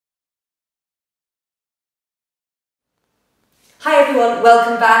Hi everyone,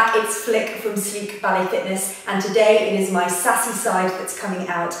 welcome back. It's Flik from Sleek Ballet Fitness, and today it is my sassy side that's coming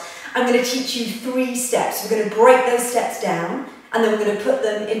out. I'm going to teach you 3 steps. We're going to break those steps down and then we're going to put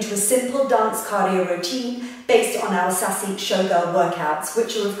them into a simple dance cardio routine based on our Sassy Showgirl workouts,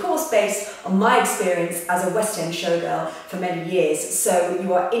 which are of course based on my experience as a West End showgirl for many years, so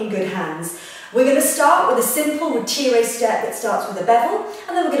you are in good hands. We're going to start with a simple retire step that starts with a bevel,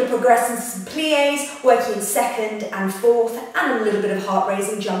 and then we're going to progress into some pliés, working in second and fourth, and a little bit of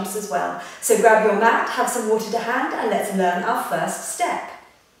heart-raising jumps as well. So grab your mat, have some water to hand, and let's learn our first step.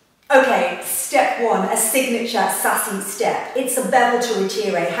 Okay, step 1, a signature sassy step. It's a bevel to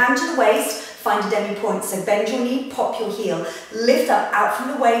retire, hand to the waist, find a demi-point, so bend your knee, pop your heel, lift up out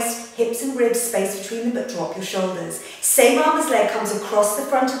from the waist, hips and ribs, space between them, but drop your shoulders. Same arm as leg comes across the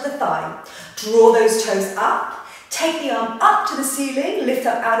front of the thigh. Draw those toes up, take the arm up to the ceiling, lift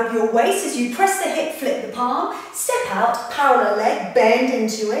up out of your waist as you press the hip, flip the palm, step out, parallel leg, bend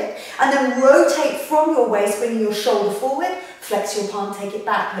into it, and then rotate from your waist, bringing your shoulder forward, flex your palm, take it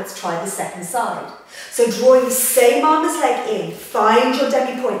back. Let's try the second side. So drawing the same arm as leg in, find your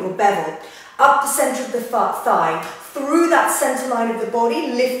demi-point, your bevel, up the centre of the thigh, through that centre line of the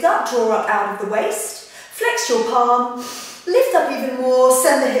body, lift up, draw up out of the waist, flex your palm, lift up even more,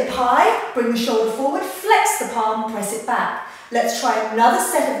 send the hip high, bring the shoulder forward, flex the palm, press it back. Let's try another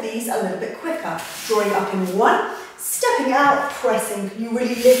set of these a little bit quicker. Drawing up in 1, stepping out, pressing. You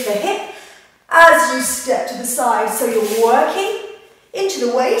really lift the hip as you step to the side. So you're working into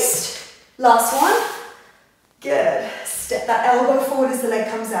the waist. Last one. Good. Step that elbow forward as the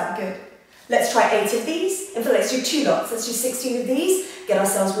leg comes out. Good. Let's try 8 of these. In fact, let's do 2 lots. Let's do 16 of these. Get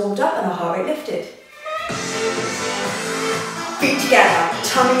ourselves warmed up and our heart rate lifted. Feet together,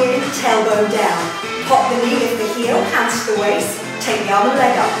 tummy in, tailbone down. Pop the knee, lift the heel, hands to the waist. Take the arm and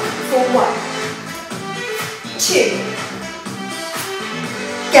leg up for 1, 2.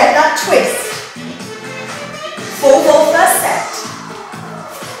 Get that twist. Full ball first set.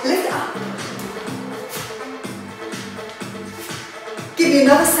 Lift up. Give me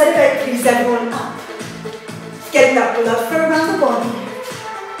another set of 8, please, everyone. Up. Getting that blood flow around the body.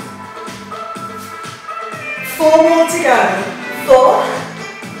 4 more to go. 4,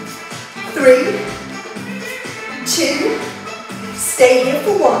 3, 2, stay here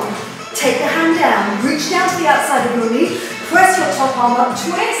for 1. Take the hand down, reach down to the outside of your knee, press your top arm up,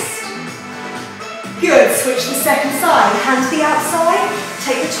 twist. Good, switch the second side, hand to the outside,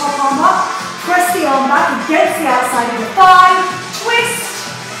 take the top arm up, press the arm back against the outside of the thigh, twist.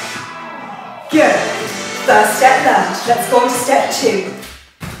 Good, first step learned. Let's go on to step 2.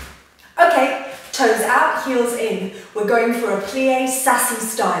 Okay. Toes out, heels in. We're going for a plié sassy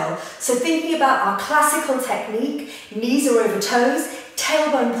style. So thinking about our classical technique, knees are over toes,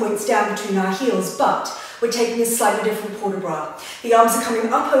 tailbone points down between our heels, but we're taking a slightly different port de bras. The arms are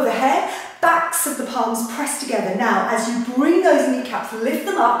coming up overhead, backs of the palms pressed together. Now, as you bring those kneecaps, lift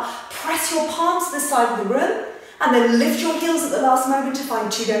them up, press your palms to the side of the room, and then lift your heels at the last moment to find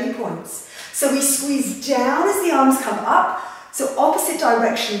 2 demi-points. So we squeeze down as the arms come up, so opposite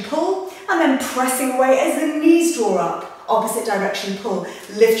direction pull, and then pressing away as the knees draw up. Opposite direction pull.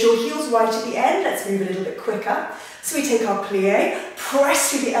 Lift your heels right at the end. Let's move a little bit quicker. So we take our plié,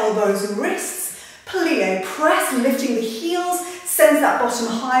 press through the elbows and wrists. Plié, press, lifting the heels, sends that bottom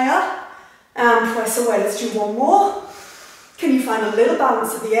higher, and press away. Let's do 1 more. Can you find a little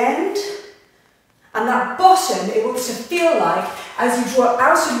balance at the end? And that bottom, it wants to feel like, as you draw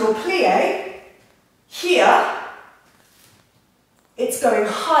out of your plié, here, it's going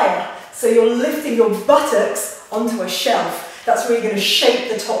higher. So you're lifting your buttocks onto a shelf. That's really going to shape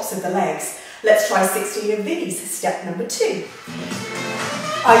the tops of the legs. Let's try 16 of these. Step number 2.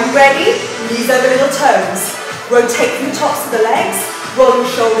 Are you ready? Knees over little toes. Rotate from the tops of the legs. Roll your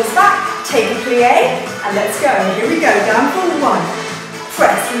shoulders back. Take a plié. And let's go. Here we go. Down for 1.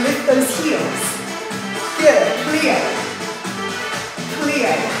 Press. Lift those heels. Good. Plié.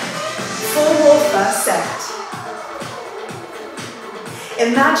 Plié. 4 more first set.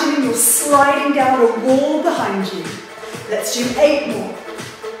 Imagining you're sliding down a wall behind you. Let's do 8 more.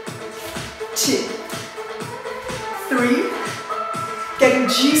 2, 3. Getting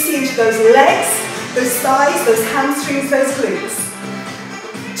juicy into those legs, those thighs, those hamstrings, those glutes.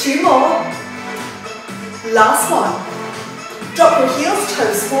 2 more. Last one. Drop your heels,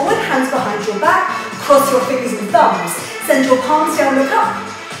 toes forward, hands behind your back, cross your fingers and thumbs. Send your palms down, look up,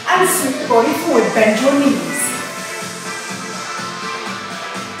 and sweep the body forward, bend your knees.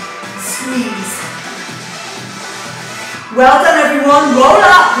 Squeeze. Well done everyone, roll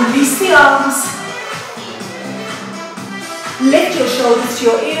up, release the arms. Lift your shoulders to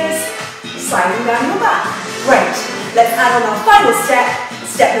your ears, sliding down your back. Great. Let's add on our final step,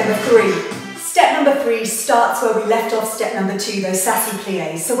 step number 3. Step number 3 starts where we left off step number 2, those sassy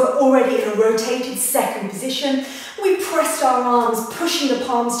pliés. So we're already in a rotated second position. We pressed our arms, pushing the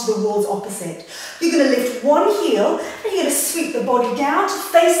palms to the walls opposite. You're going to lift one heel and you're going to sweep the body down to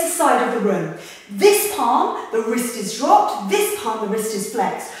face the side of the room. This palm, the wrist is dropped. This palm, the wrist is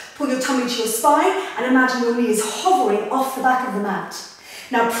flexed. Pull your tummy to your spine and imagine your knee is hovering off the back of the mat.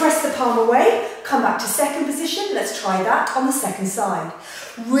 Now press the palm away, come back to second position. Let's try that on the second side.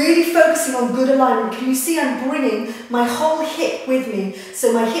 Really focusing on good alignment. Can you see I'm bringing my whole hip with me?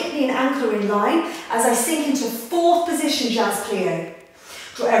 So my hip, knee and ankle are in line as I sink into fourth position, jazz plie.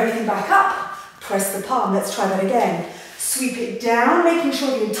 Draw everything back up, press the palm. Let's try that again. Sweep it down, making sure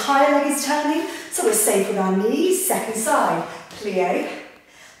the entire leg is turning so we're safe with our knees. Second side, plie.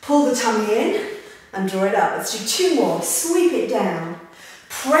 Pull the tummy in and draw it up. Let's do 2 more. Sweep it down.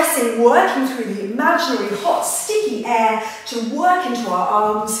 Pressing, working through the imaginary hot, sticky air to work into our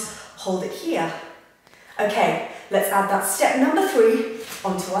arms. Hold it here. Okay, let's add that step number 3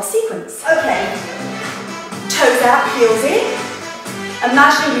 onto our sequence. Okay, toes out, heels in.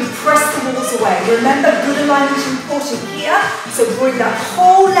 Imagine we press the walls away. Remember, good alignment is important here. So bring that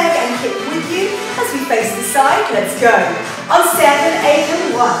whole leg and hip with you as we face the side. Let's go. On 7, 8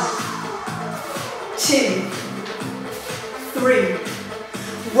 and 1, 2, 3.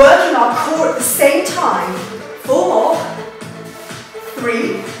 Working our core at the same time. 4 more.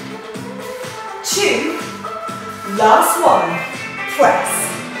 3, 2. Last one. Press.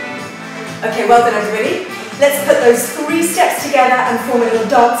 Okay, well done everybody. Let's put those 3 steps together and form a little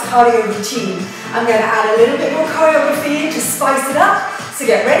dance cardio routine. I'm going to add a little bit more choreography in to spice it up. So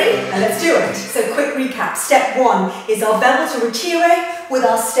get ready and let's do it. So quick recap. Step 1 is our bevel to retire with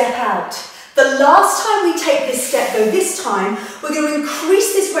our step out. The last time we take this step though, this time, we're going to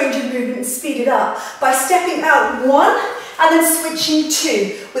increase this range of movement and speed it up by stepping out 1 and then switching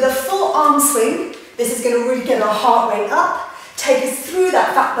 2 with a full arm swing. This is going to really get our heart rate up, take us through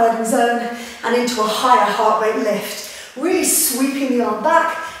that fat burning zone and into a higher heart rate lift. Really sweeping the arm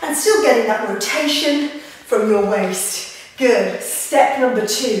back and still getting that rotation from your waist. Good. Step number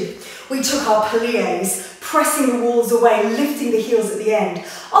 2. We took our pliés, pressing the walls away, lifting the heels at the end.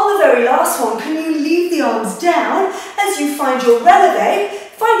 On the very last one, can you leave the arms down as you find your releve,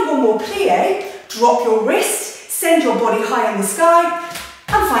 find one more plie, drop your wrist, send your body high in the sky,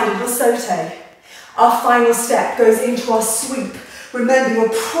 and find a little saute. Our final step goes into our sweep. Remember, you're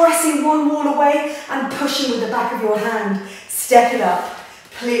pressing one wall away and pushing with the back of your hand. Step it up,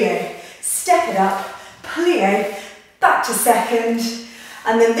 plie, step it up, plie, back to second,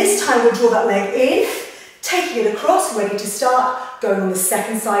 and then this time we'll draw that leg in, taking it across, ready to start, going on the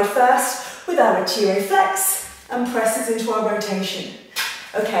second side first with our retire flex and presses into our rotation.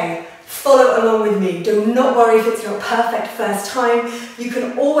 Okay, follow along with me. Do not worry if it's not perfect first time. You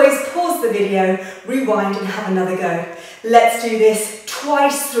can always pause the video, rewind and have another go. Let's do this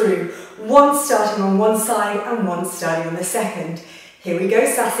twice through, once starting on one side and once starting on the second. Here we go,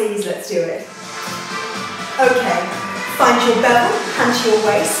 sassies, let's do it. Okay. Find your bevel, hand to your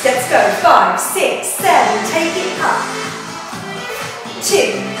waist, let's go. 5, 6, 7, take it up.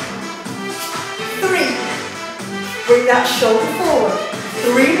 2, 3, bring that shoulder forward.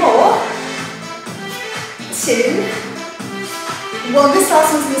 3 more. 2, 1, this last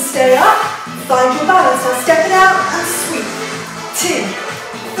one's going to stay up. Find your balance, now step it out and sweep. 2,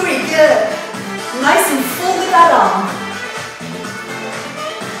 3, good. Nice and full with that arm.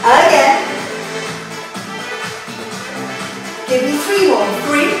 Again. Give me 3 more.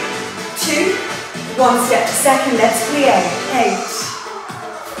 3, 2, 1. Step to second. Let's plie. 8,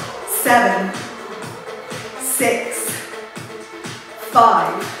 7, 6,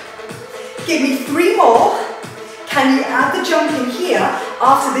 5. Give me 3 more. Can you add the jump in here?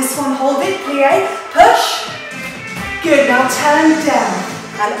 After this one, hold it. Plie. Push. Good. Now turn down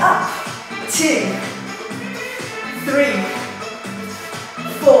and up. 2, 3,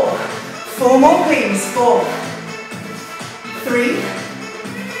 4. 4 more, please. 4, 3,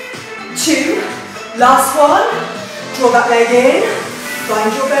 2, last one, draw that leg in, find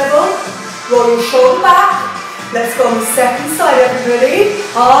your bevel, roll your shoulder back, let's go on the second side everybody,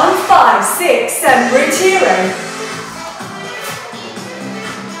 on 5, 6, 7, retire.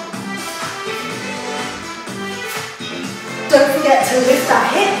 Don't forget to lift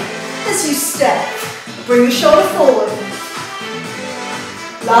that hip as you step, bring the shoulder forward.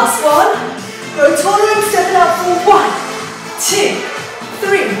 Last one, go taller and step it out for 1, 2,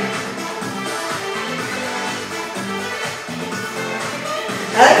 3.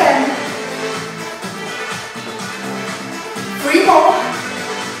 Again. 3 more.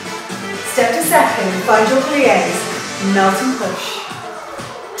 Step to second. Find your pliés. melt and push.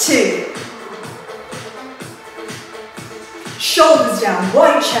 2. Shoulders down,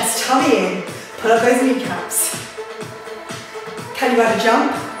 wide chest, tummy in. Pull up those kneecaps. Can you add a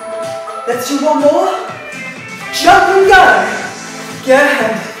jump? Let's do one more. Jump and go.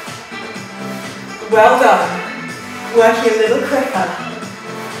 Good. Well done. Working a little quicker.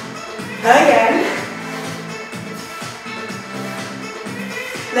 Again.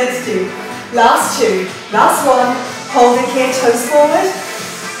 Let's do last 2. Last one. Hold it here, toes forward.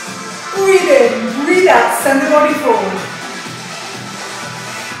 Breathe in, breathe out, send the body forward.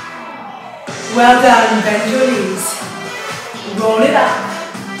 Well done, bend your knees. Roll it up.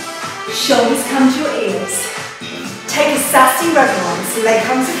 Shoulders come to your ears. Take a sassy reverence, leg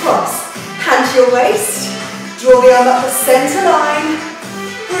comes across. Hand to your waist. Draw the arm up the center line.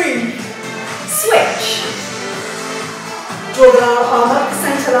 Breathe. Switch. Draw the arm up the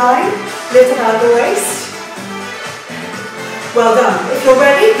center line. Lift up out of the waist. Well done. If you're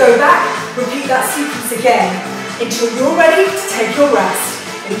ready, go back. Repeat that sequence again until you're ready to take your rest.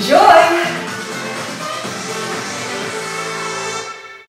 Enjoy!